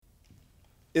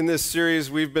In this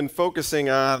series, we've been focusing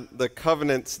on the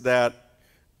covenants that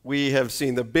we have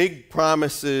seen, the big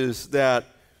promises that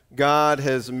God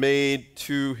has made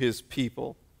to his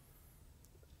people.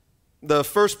 The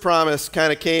first promise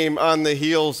kind of came on the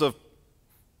heels of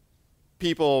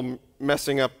people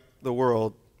messing up the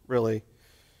world, really.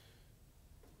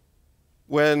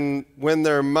 When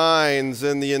their minds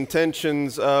and the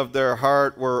intentions of their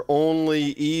heart were only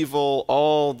evil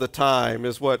all the time,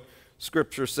 is what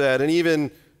Scripture said. And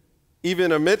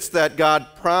even amidst that, God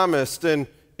promised and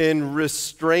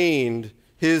restrained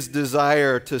his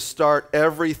desire to start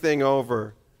everything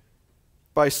over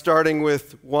by starting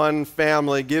with one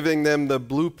family, giving them the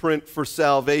blueprint for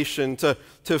salvation, to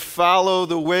follow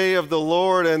the way of the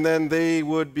Lord, and then they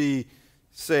would be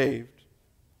saved.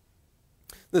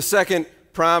 The second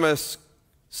promise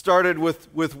started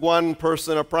with one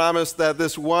person, a promise that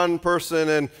this one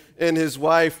person and his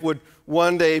wife would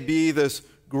one day be this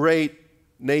great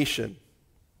nation.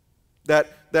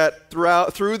 That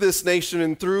through this nation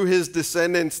and through his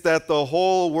descendants, that the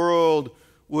whole world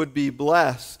would be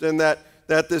blessed, and that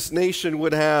this nation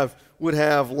would have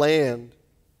land.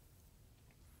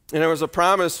 And it was a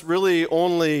promise really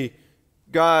only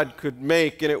God could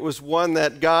make, and it was one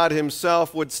that God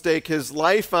himself would stake his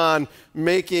life on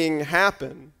making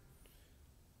happen,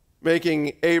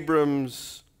 making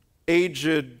Abram's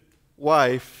aged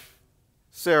wife,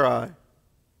 Sarai,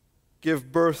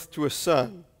 give birth to a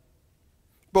son.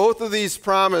 Both of these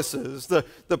promises,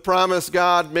 the promise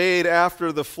God made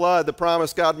after the flood, the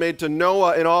promise God made to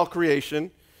Noah in all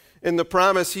creation, and the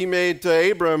promise he made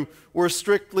to Abram, were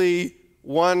strictly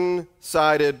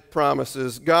one-sided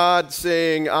promises. God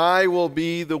saying, I will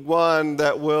be the one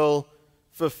that will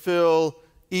fulfill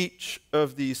each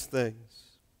of these things.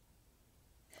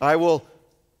 I will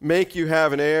make you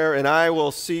have an heir, and I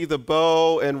will see the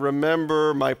bow and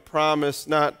remember my promise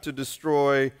not to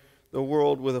destroy the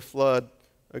world with a flood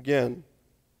again.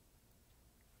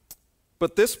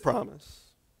 But this promise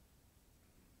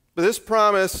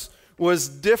was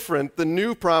different. The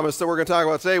new promise that we're going to talk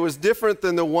about today was different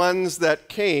than the ones that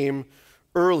came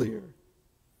earlier.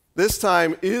 This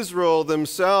time, Israel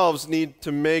themselves need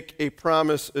to make a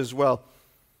promise as well.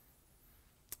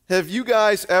 Have you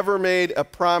guys ever made a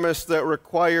promise that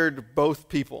required both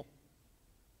people?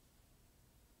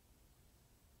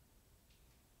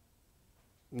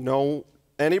 No.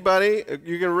 Anybody?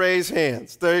 You can raise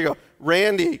hands. There you go.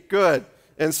 Randy, good.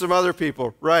 And some other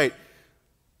people, right.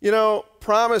 You know,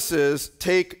 promises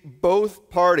take both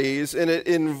parties, and it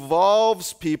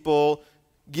involves people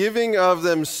giving of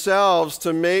themselves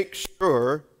to make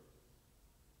sure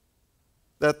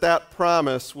that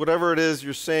promise, whatever it is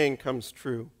you're saying, comes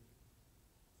true.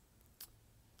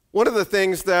 One of the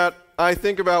things that I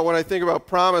think about when I think about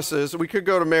promises, we could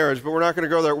go to marriage, but we're not going to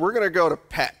go there. We're going to go to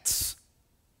pets.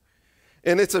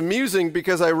 And it's amusing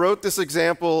because I wrote this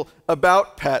example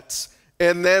about pets,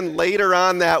 and then later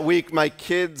on that week, my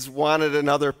kids wanted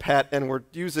another pet, and we're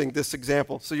using this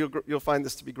example. So you'll find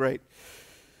this to be great.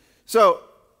 So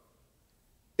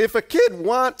if a kid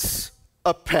wants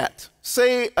a pet,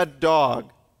 say a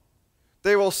dog,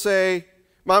 they will say,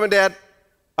 Mom and Dad,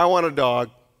 I want a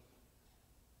dog.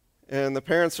 And the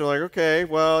parents are like, okay,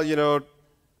 well,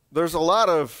 there's a lot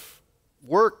of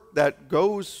work that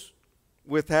goes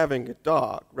with having a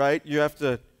dog, right? You have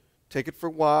to take it for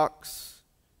walks.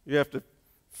 You have to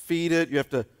feed it. You have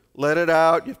to let it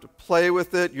out. You have to play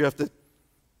with it. You have to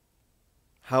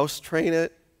house train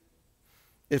it.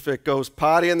 If it goes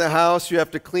potty in the house, you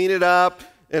have to clean it up.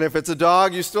 And if it's a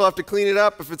dog, you still have to clean it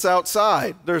up if it's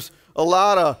outside. There's a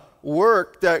lot of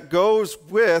work that goes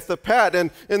with a pet.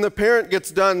 And the parent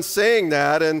gets done saying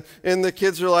that, and the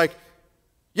kids are like,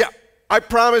 yeah, I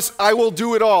promise I will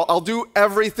do it all. I'll do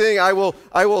everything. I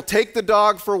will take the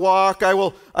dog for a walk. I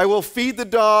will feed the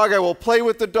dog. I will play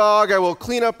with the dog. I will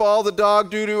clean up all the dog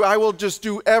doo-doo. I will just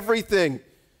do everything.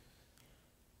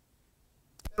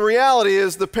 The reality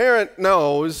is the parent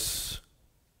knows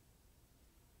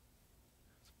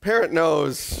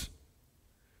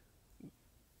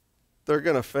they're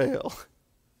going to fail.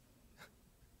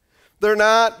 They're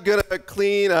not going to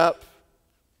clean up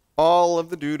all of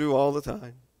the doo-doo all the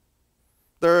time.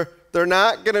 They're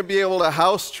not going to be able to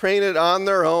house train it on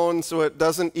their own so it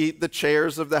doesn't eat the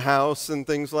chairs of the house and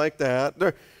things like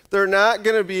that. They're not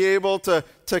going to be able to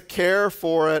care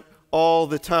for it all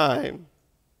the time.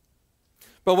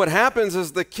 But what happens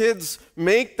is the kids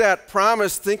make that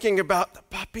promise thinking about the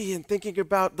puppy and thinking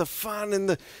about the fun and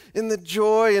the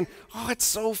joy and, oh, it's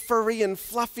so furry and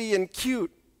fluffy and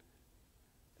cute.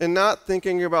 And not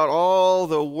thinking about all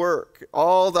the work,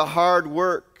 all the hard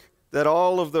work that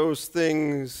all of those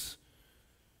things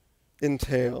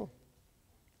entail.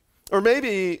 Or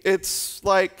maybe it's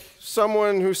like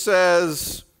someone who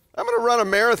says, I'm going to run a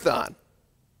marathon.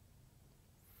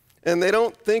 And they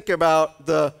don't think about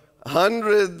the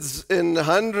hundreds and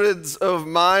hundreds of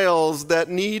miles that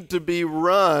need to be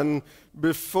run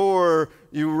before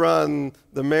you run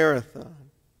the marathon.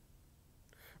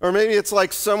 Or maybe it's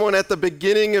like someone at the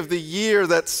beginning of the year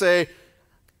that say,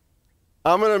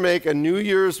 I'm going to make a New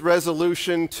Year's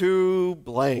resolution to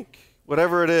blank,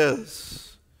 whatever it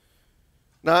is.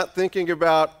 Not thinking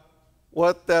about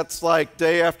what that's like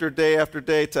day after day after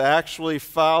day to actually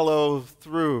follow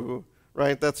through,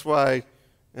 right? That's why,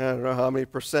 I don't know how many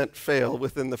percent fail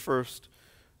within the first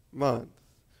month.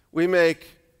 We make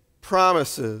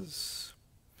promises.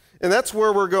 And that's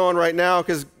where we're going right now,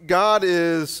 because God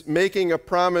is making a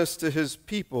promise to his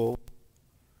people.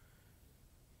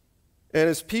 And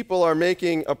his people are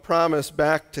making a promise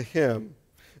back to him.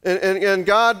 And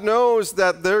God knows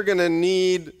that they're going to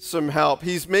need some help.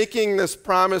 He's making this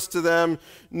promise to them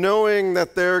knowing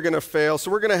that they're going to fail. So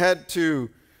we're going to head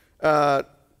to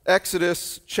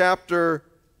Exodus chapter,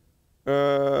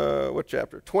 what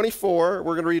chapter? 24.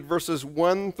 We're going to read verses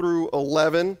 1 through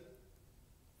 11.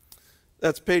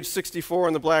 That's page 64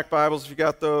 in the black Bibles, if you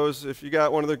got those. If you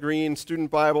got one of the green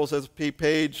student Bibles, that's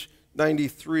page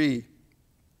 93.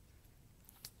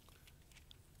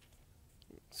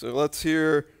 So let's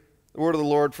hear the word of the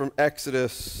Lord from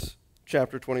Exodus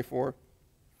chapter 24.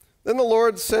 Then the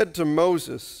Lord said to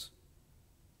Moses,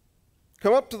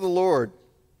 come up to the Lord,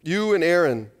 you and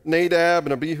Aaron, Nadab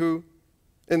and Abihu,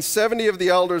 and 70 of the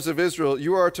elders of Israel.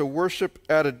 You are to worship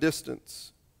at a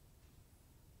distance.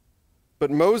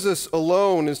 But Moses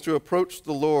alone is to approach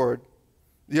the Lord.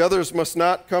 The others must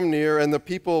not come near, and the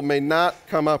people may not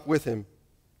come up with him.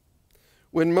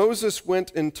 When Moses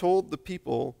went and told the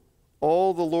people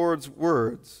all the Lord's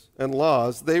words and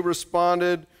laws, they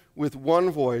responded with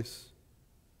one voice,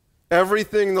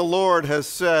 everything the Lord has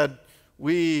said,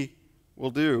 we will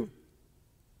do.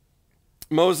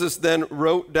 Moses then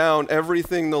wrote down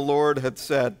everything the Lord had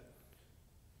said.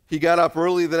 He got up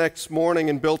early the next morning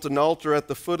and built an altar at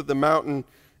the foot of the mountain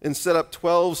and set up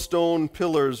 12 stone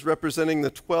pillars representing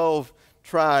the 12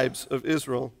 tribes of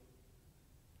Israel.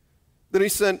 Then he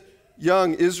sent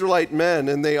young Israelite men,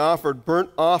 and they offered burnt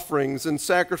offerings and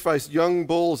sacrificed young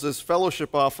bulls as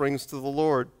fellowship offerings to the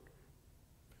Lord.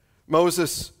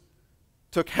 Moses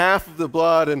took half of the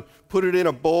blood and put it in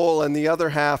a bowl, and the other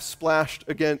half splashed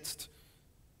against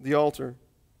the altar.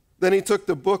 Then he took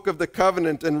the book of the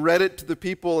covenant and read it to the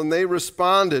people, and they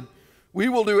responded, we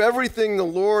will do everything the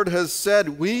Lord has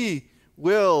said. We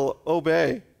will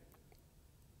obey.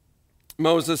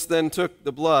 Moses then took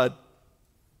the blood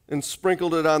and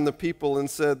sprinkled it on the people and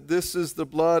said, this is the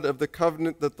blood of the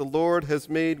covenant that the Lord has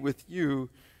made with you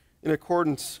in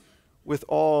accordance with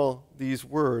all these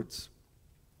words.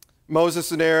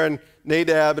 Moses and Aaron,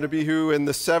 Nadab and Abihu, and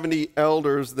the 70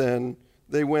 elders then,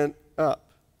 they went up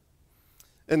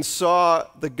and saw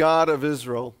the God of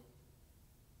Israel.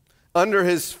 Under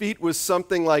his feet was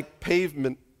something like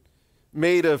pavement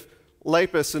made of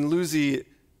lapis and lazuli,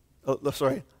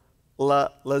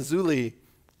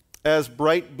 as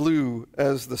bright blue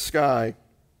as the sky.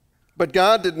 But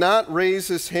God did not raise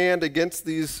his hand against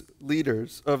these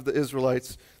leaders of the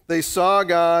Israelites. They saw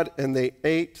God and they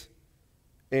ate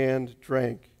and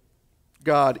drank.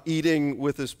 God eating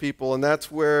with his people. And that's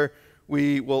where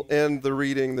we will end the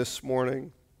reading this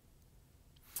morning.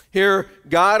 Here,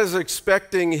 God is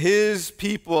expecting his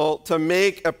people to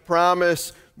make a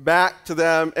promise back to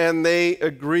them, and they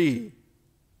agree.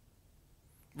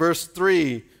 Verse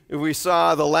 3. If we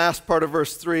saw the last part of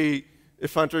verse 3,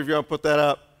 if Hunter, if you want to put that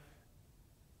up.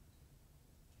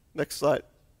 Next slide.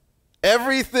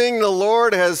 Everything the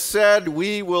Lord has said,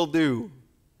 we will do.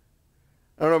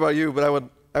 I don't know about you, but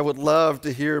I would love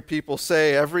to hear people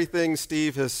say, everything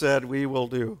Steve has said, we will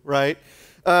do, right?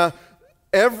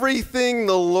 Everything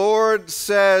the Lord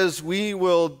says, we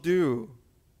will do.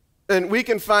 And we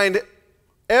can find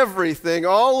everything,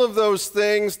 all of those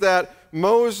things that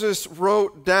Moses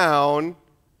wrote down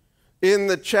in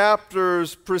the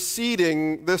chapters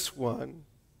preceding this one.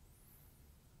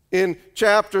 In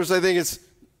chapters, I think it's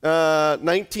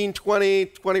 19, 20,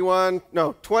 21,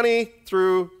 no, 20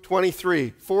 through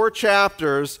 23. 4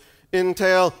 chapters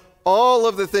entail all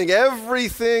of the thing,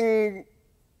 everything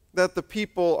that the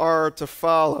people are to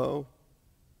follow.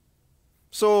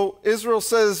 So Israel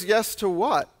says yes to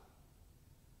what?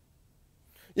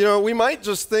 You know, we might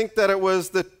just think that it was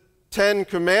the 10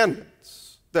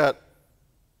 Commandments that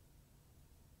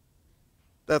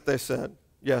they said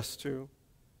yes to.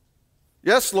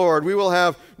 Yes, Lord, we will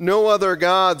have no other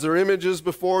gods or images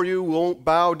before you. We won't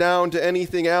bow down to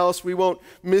anything else. We won't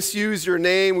misuse your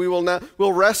name.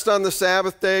 We'll rest on the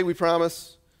Sabbath day, we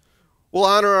promise. We'll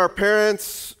honor our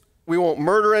parents. We won't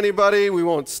murder anybody. We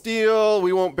won't steal.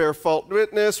 We won't bear false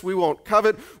witness. We won't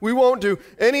covet. We won't do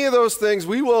any of those things.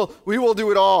 We will do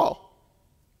it all.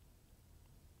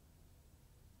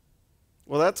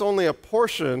 Well, that's only a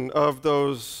portion of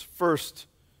those first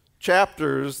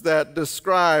chapters that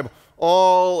describe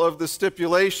all of the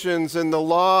stipulations and the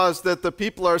laws that the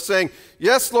people are saying,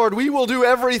 yes, Lord, we will do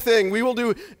everything. We will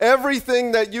do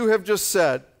everything that you have just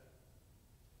said.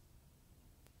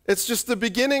 It's just the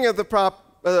beginning of the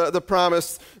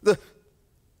promise. The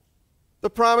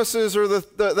promises are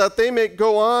that they may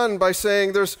go on by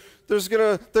saying they're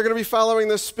going to be following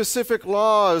the specific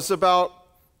laws about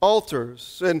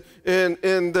altars and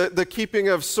the keeping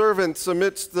of servants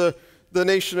amidst the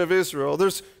nation of Israel.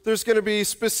 There's going to be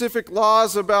specific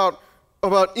laws about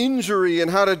injury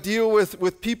and how to deal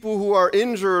with people who are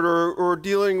injured or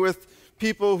dealing with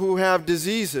people who have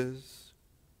diseases.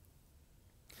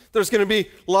 There's going to be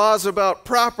laws about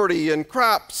property and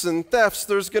crops and thefts.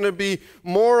 There's going to be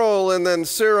moral and then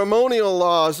ceremonial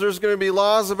laws. There's going to be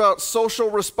laws about social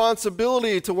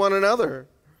responsibility to one another.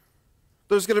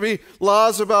 There's going to be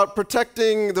laws about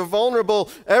protecting the vulnerable.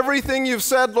 Everything you've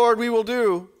said, Lord, we will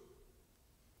do.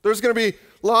 There's going to be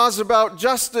laws about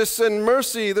justice and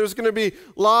mercy. There's going to be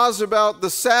laws about the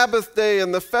Sabbath day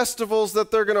and the festivals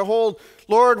that they're going to hold.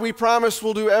 Lord, we promise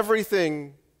we'll do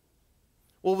everything.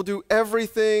 We'll do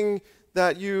everything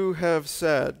that you have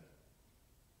said.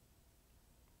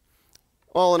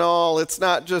 All in all, it's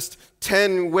not just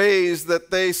 10 ways that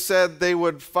they said they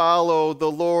would follow the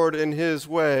Lord in his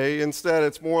way. Instead,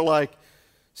 it's more like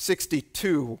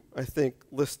 62, I think,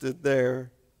 listed there,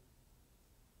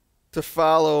 to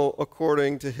follow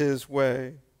according to his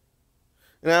way.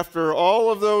 And after all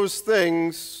of those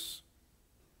things,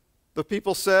 the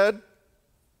people said,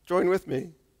 join with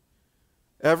me,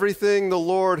 everything the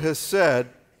Lord has said,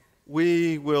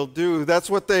 we will do. That's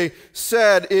what they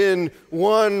said in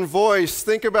one voice.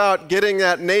 Think about getting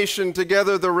that nation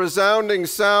together, the resounding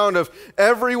sound of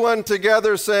everyone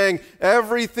together saying,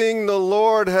 everything the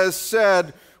Lord has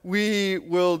said, we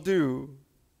will do.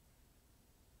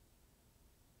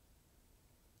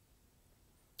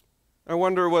 I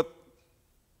wonder what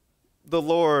the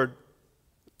Lord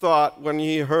thought when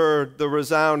he heard the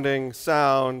resounding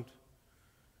sound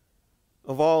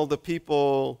of all the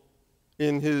people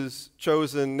in his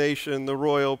chosen nation, the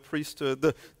royal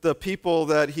priesthood, the people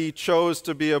that he chose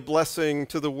to be a blessing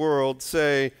to the world,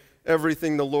 say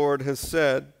everything the Lord has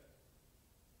said,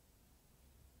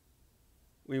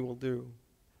 we will do.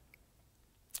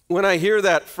 When I hear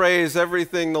that phrase,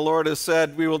 everything the Lord has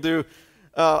said, we will do,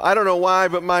 I don't know why,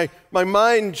 but my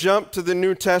mind jumped to the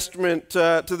New Testament,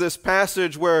 to this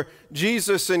passage where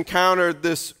Jesus encountered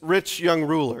this rich young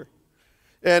ruler.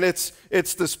 And it's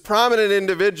this prominent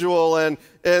individual, and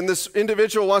this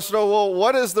individual wants to know, well,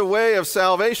 what is the way of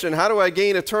salvation? How do I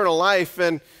gain eternal life?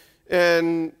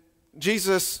 And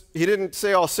Jesus, he didn't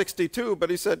say all 62,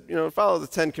 but he said, follow the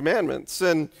 10 commandments.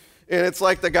 And it's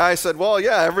like the guy said, well,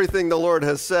 yeah, everything the Lord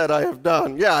has said I have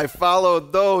done. Yeah, I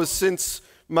followed those since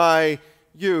my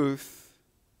youth.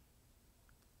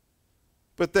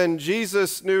 But then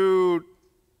Jesus knew,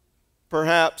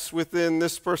 perhaps within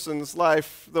this person's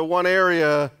life, the one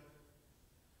area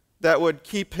that would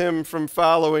keep him from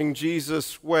following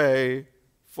Jesus' way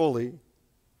fully.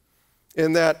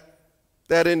 And that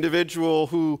individual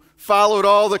who followed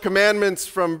all the commandments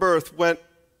from birth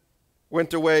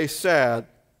went away sad,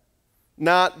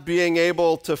 not being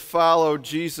able to follow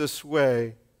Jesus'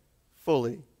 way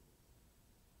fully.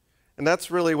 And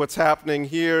that's really what's happening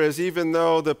here, is even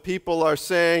though the people are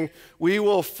saying, we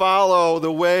will follow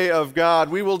the way of God,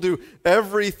 we will do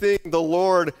everything the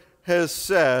Lord has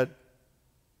said,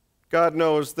 God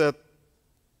knows that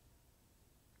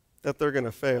they're going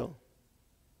to fail,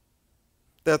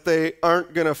 that they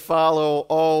aren't going to follow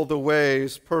all the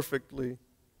ways perfectly.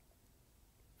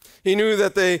 He knew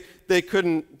that they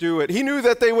couldn't do it. He knew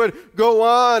that they would go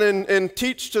on and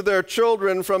teach to their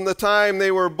children from the time they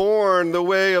were born the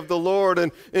way of the Lord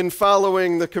and in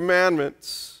following the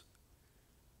commandments.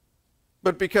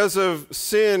 But because of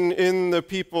sin in the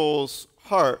people's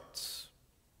hearts,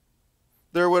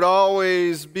 there would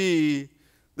always be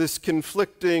this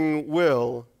conflicting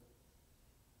will.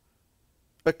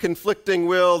 A conflicting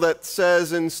will that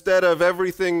says, instead of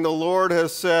everything the Lord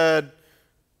has said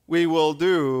we will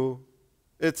do,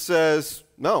 it says,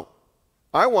 no,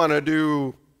 I want to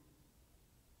do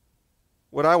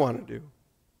what I want to do.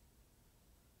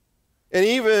 And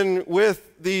even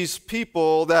with these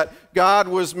people that God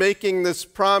was making this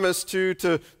promise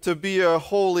to be a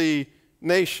holy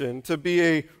nation, to be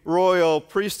a royal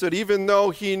priesthood, even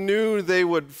though he knew they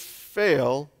would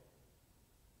fail,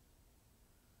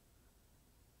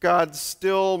 God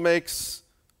still makes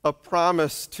a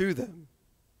promise to them.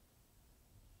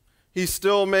 He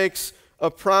still makes a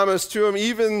promise to them,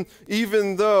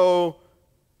 even though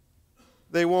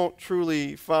they won't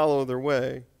truly follow their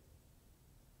way.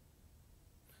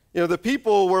 The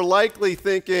people were likely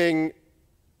thinking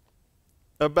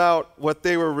about what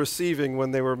they were receiving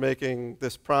when they were making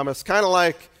this promise, kind of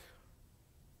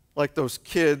like those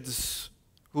kids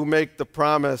who make the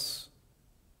promise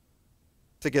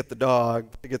to get the dog,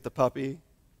 to get the puppy.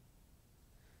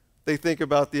 They think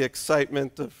about the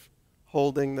excitement of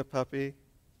holding the puppy,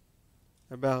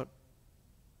 about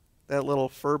that little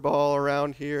fur ball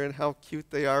around here and how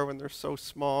cute they are when they're so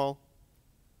small,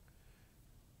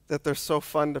 that they're so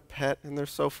fun to pet and they're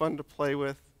so fun to play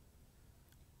with.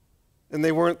 And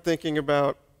they weren't thinking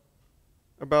about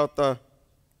the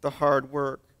hard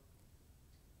work.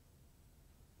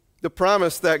 The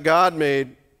promise that God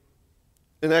made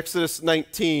in Exodus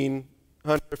 19,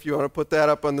 Hunter, if you want to put that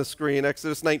up on the screen,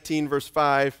 Exodus 19, verse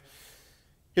 5.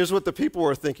 Here's what the people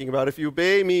were thinking about. If you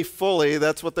obey me fully,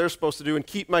 that's what they're supposed to do, and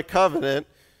keep my covenant,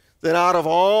 then out of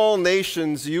all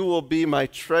nations you will be my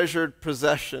treasured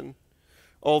possession.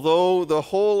 Although the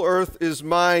whole earth is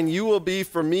mine, you will be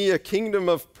for me a kingdom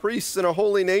of priests and a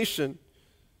holy nation.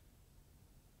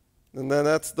 And then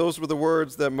those were the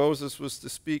words that Moses was to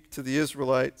speak to the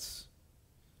Israelites,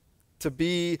 to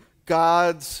be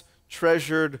God's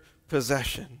treasured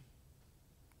possession.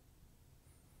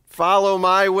 Follow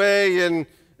my way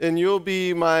and you'll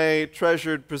be my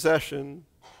treasured possession.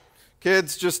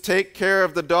 Kids, just take care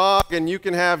of the dog and you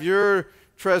can have your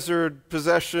treasured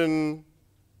possession.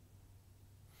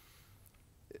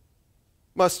 It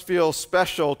must feel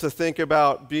special to think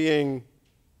about being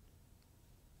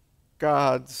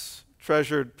God's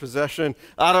treasured possession.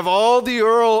 Out of all the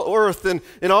earth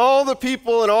and all the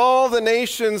people and all the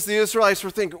nations, the Israelites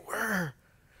were thinking, we're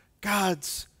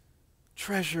God's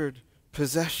treasured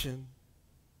possession.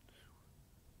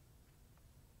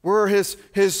 We're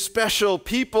his special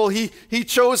people. He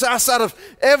chose us out of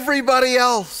everybody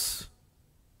else.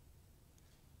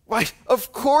 Why,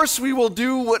 of course we will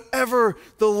do whatever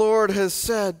the Lord has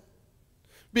said.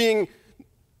 Being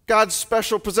God's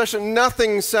special possession,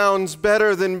 nothing sounds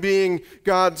better than being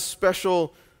God's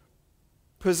special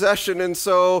possession. And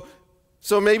so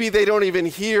maybe they don't even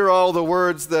hear all the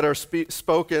words that are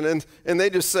spoken, and they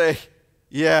just say,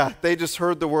 yeah, they just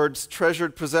heard the words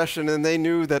treasured possession, and they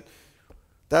knew that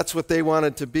that's what they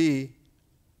wanted to be.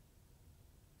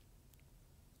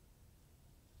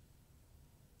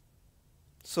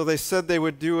 So they said they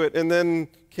would do it, and then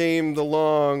came the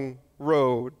long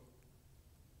road.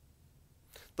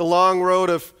 The long road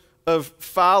of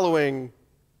following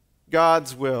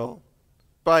God's will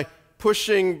by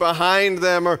pushing behind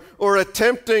them or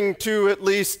attempting to at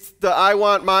least I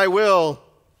want my will.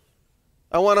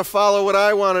 I want to follow what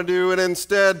I want to do, and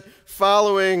instead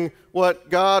following what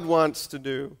God wants to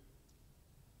do.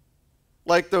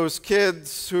 Like those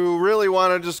kids who really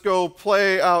want to just go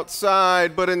play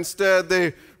outside, but instead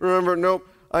they remember, nope,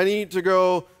 I need to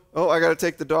go, I got to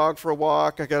take the dog for a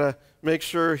walk. I got to make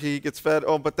sure he gets fed.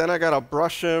 But then I got to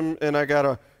brush him, and I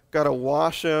got to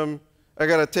wash him. I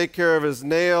got to take care of his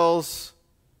nails.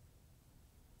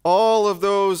 All of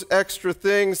those extra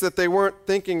things that they weren't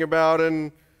thinking about,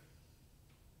 and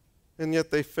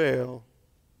yet they fail.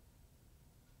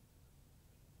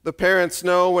 The parents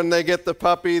know when they get the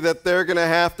puppy that they're going to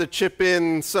have to chip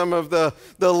in some of the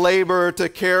labor to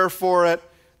care for it,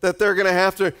 that they're going to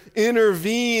have to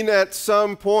intervene at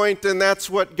some point, and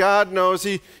that's what God knows.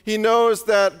 He knows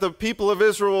that the people of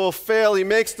Israel will fail. He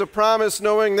makes the promise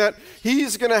knowing that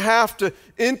he's going to have to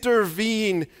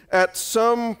intervene at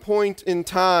some point in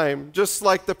time, just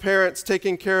like the parents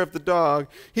taking care of the dog.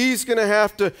 He's going to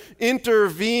have to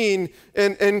intervene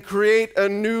and create a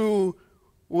new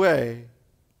way.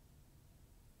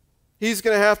 He's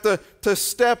going to have to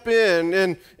step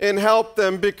in and help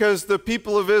them, because the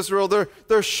people of Israel,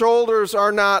 their shoulders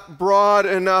are not broad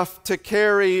enough to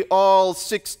carry all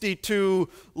 62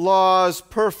 laws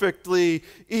perfectly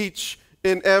each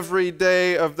and every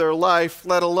day of their life,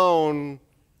 let alone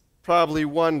probably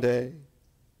one day.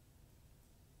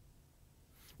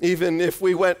 Even if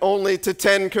we went only to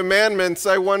 10 commandments,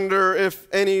 I wonder if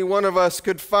any one of us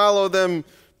could follow them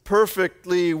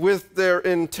perfectly with their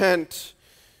intent.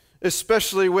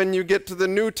 Especially when you get to the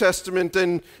New Testament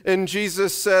and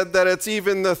Jesus said that it's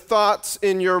even the thoughts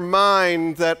in your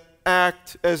mind that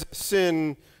act as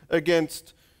sin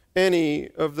against any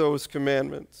of those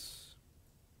commandments.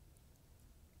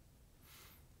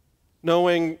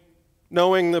 Knowing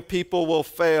the people will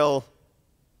fail,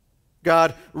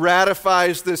 God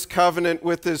ratifies this covenant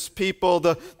with his people.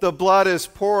 The blood is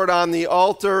poured on the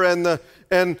altar, and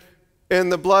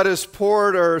the blood is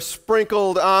poured or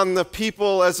sprinkled on the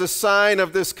people as a sign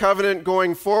of this covenant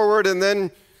going forward.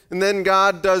 And then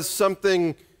God does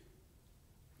something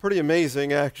pretty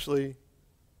amazing, actually.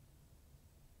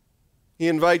 He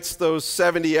invites those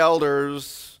 70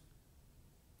 elders.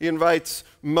 He invites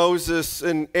Moses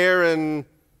and Aaron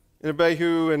and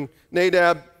Abihu and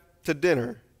Nadab to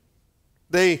dinner.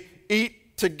 They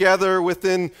eat together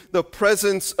within the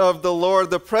presence of the Lord.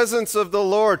 The presence of the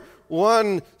Lord,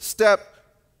 one step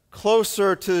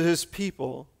closer to his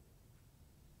people.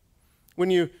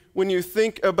 When you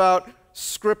think about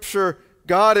Scripture,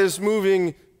 God is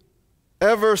moving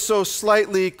ever so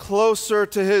slightly closer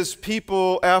to his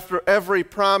people after every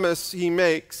promise he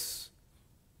makes,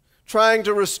 trying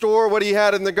to restore what he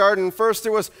had in the garden. First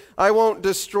it was, I won't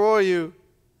destroy you.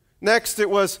 Next it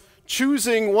was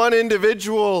choosing one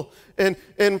individual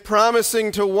and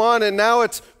promising to one, and now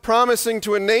it's promising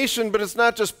to a nation, but it's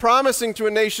not just promising to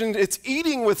a nation, it's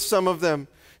eating with some of them.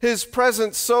 His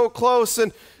presence so close,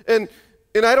 and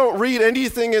I don't read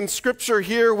anything in Scripture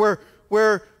here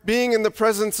where being in the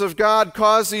presence of God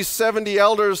caused these 70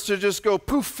 elders to just go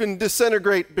poof and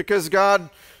disintegrate because God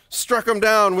struck them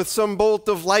down with some bolt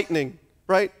of lightning,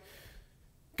 right?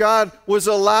 God was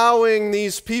allowing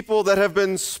these people that have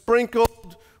been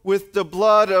sprinkled with the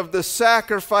blood of the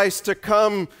sacrifice to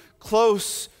come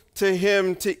close to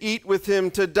him, to eat with him,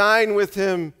 to dine with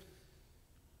him.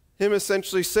 Him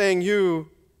essentially saying, you're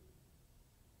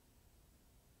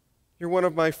one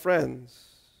of my friends.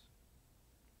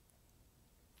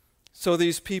 So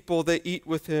these people, they eat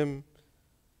with him.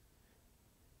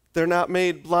 They're not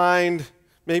made blind.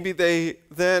 Maybe they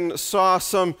then saw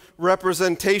some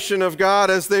representation of God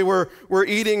as they were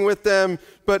eating with them,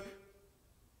 but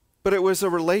it was a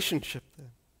relationship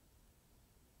then.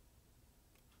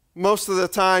 Most of the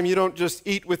time, you don't just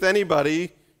eat with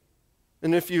anybody,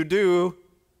 and if you do,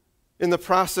 in the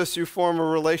process, you form a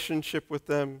relationship with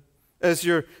them. As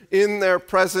you're in their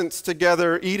presence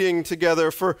together, eating together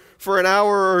for an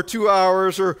hour or 2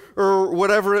 hours or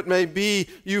whatever it may be,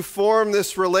 you form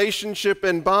this relationship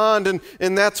and bond,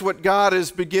 and that's what God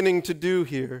is beginning to do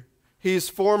here. He's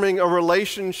forming a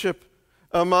relationship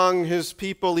among his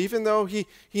people, even though he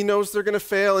knows they're going to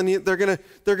fail and they're going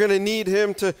to need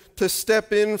him to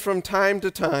step in from time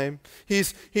to time.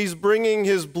 He's bringing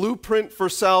his blueprint for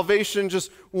salvation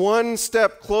just one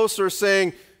step closer,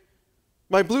 saying,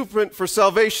 my blueprint for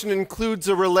salvation includes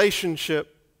a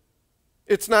relationship.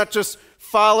 It's not just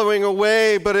following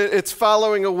away, but it's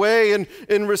following away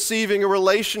and receiving a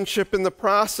relationship in the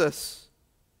process.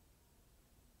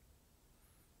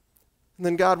 And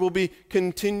then God will be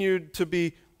continued to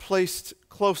be placed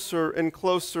closer and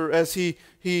closer as he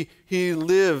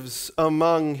lives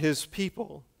among his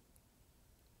people.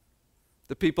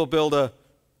 The people build a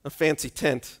fancy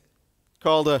tent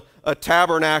called a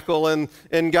tabernacle,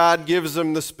 and God gives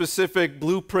them the specific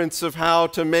blueprints of how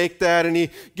to make that, and he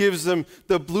gives them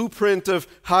the blueprint of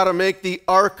how to make the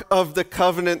Ark of the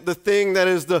Covenant, the thing that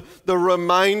is the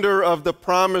reminder of the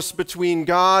promise between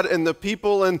God and the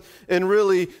people, and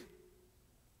really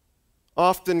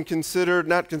often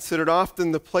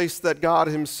often the place that God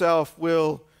himself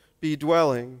will be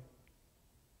dwelling.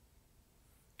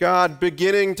 God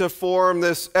beginning to form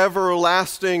this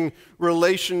everlasting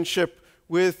relationship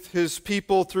with his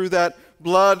people through that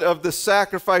blood of the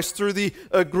sacrifice, through the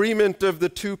agreement of the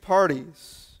two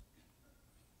parties.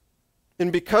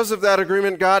 And because of that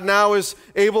agreement, God now is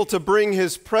able to bring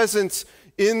his presence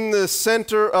in the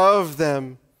center of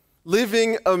them,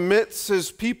 living amidst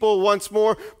his people once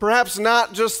more, perhaps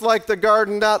not just like the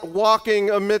garden, not walking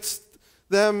amidst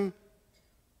them,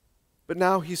 but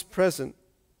now he's present,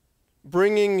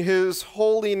 bringing his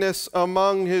holiness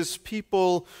among his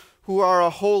people who are a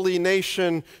holy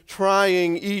nation,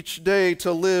 trying each day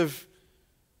to live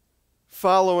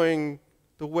following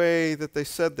the way that they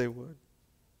said they would.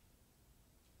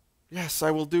 Yes, I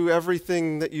will do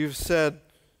everything that you've said,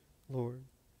 Lord.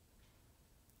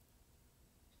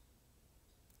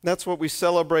 That's what we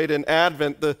celebrate in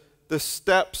Advent, the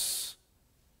steps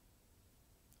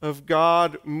of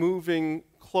God moving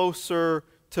closer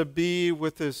to be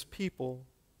with his people.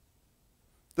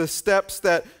 The steps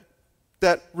that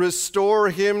restore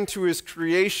him to his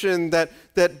creation,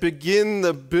 that begin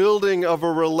the building of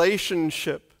a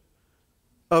relationship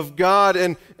of God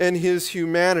and his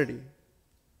humanity.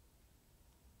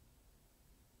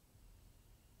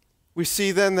 We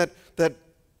see then that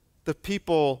the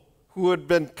people who had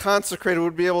been consecrated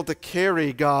would be able to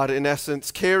carry God, in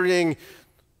essence, carrying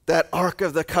that Ark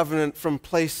of the Covenant from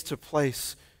place to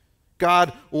place.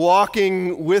 God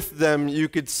walking with them, you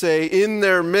could say, in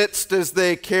their midst as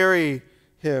they carry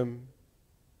him.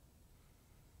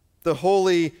 The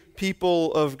holy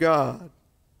people of God.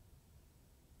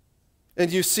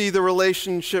 And you see the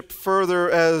relationship further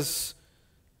as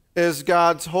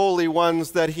God's holy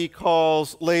ones that he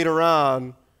calls later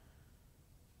on.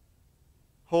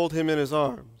 Hold him in his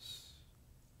arms.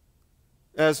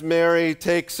 As Mary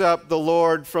takes up the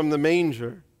Lord from the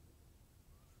manger,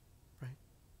 right?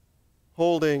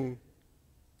 Holding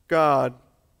God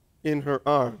in her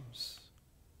arms.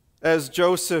 As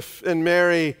Joseph and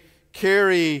Mary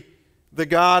carry the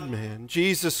God-man,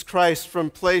 Jesus Christ, from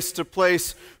place to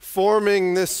place,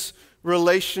 forming this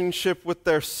relationship with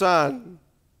their Son,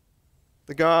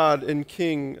 the God and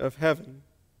King of heaven.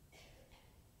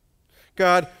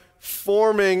 God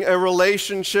forming a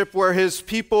relationship where his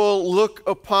people look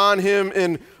upon him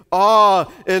in awe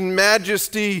and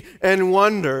majesty and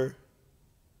wonder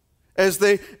as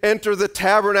they enter the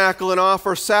tabernacle and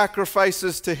offer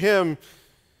sacrifices to him.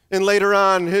 And later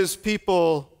on, his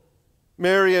people,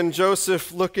 Mary and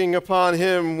Joseph, looking upon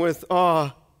him with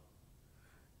awe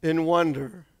and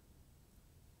wonder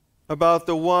about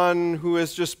the one who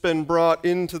has just been brought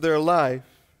into their life.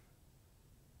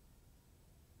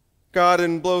 God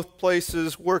in both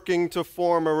places working to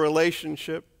form a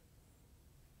relationship,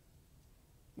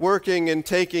 working and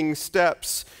taking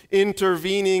steps,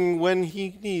 intervening when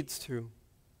he needs to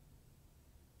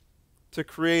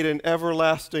create an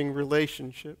everlasting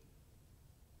relationship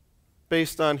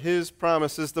based on his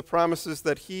promises, the promises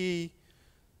that he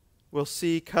will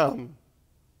see come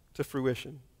to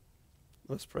fruition.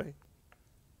 Let's pray.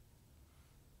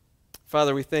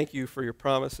 Father, we thank you for your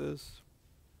promises.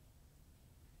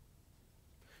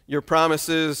 Your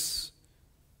promises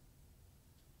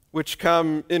which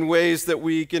come in ways that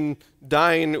we can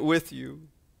dine with you,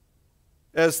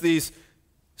 as these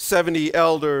 70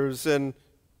 elders and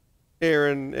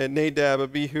Aaron and Nadab,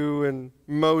 Abihu, and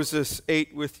Moses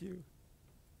ate with you.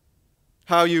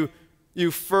 How you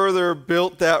further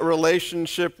built that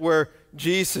relationship where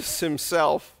Jesus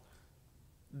himself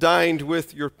dined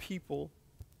with your people,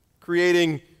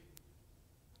 creating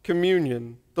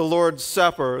communion, the Lord's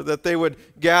Supper, that they would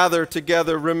gather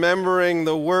together, remembering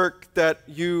the work that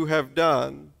you have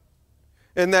done,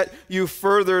 and that you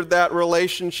furthered that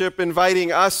relationship,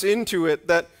 inviting us into it,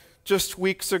 that just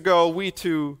weeks ago we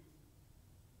too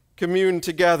communed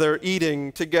together,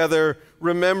 eating together,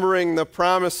 remembering the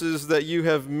promises that you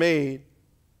have made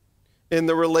in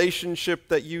the relationship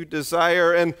that you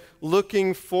desire, and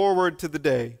looking forward to the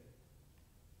day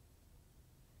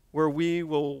where we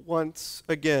will once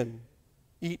again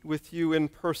eat with you in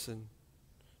person,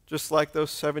 just like those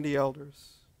 70 elders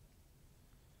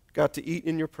got to eat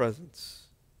in your presence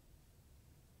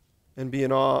and be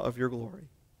in awe of your glory.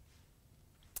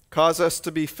 Cause us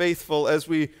to be faithful as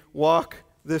we walk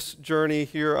this journey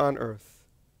here on earth.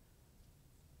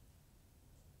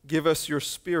 Give us your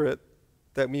Spirit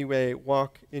that we may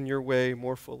walk in your way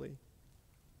more fully.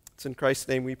 It's in Christ's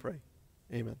name we pray.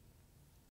 Amen.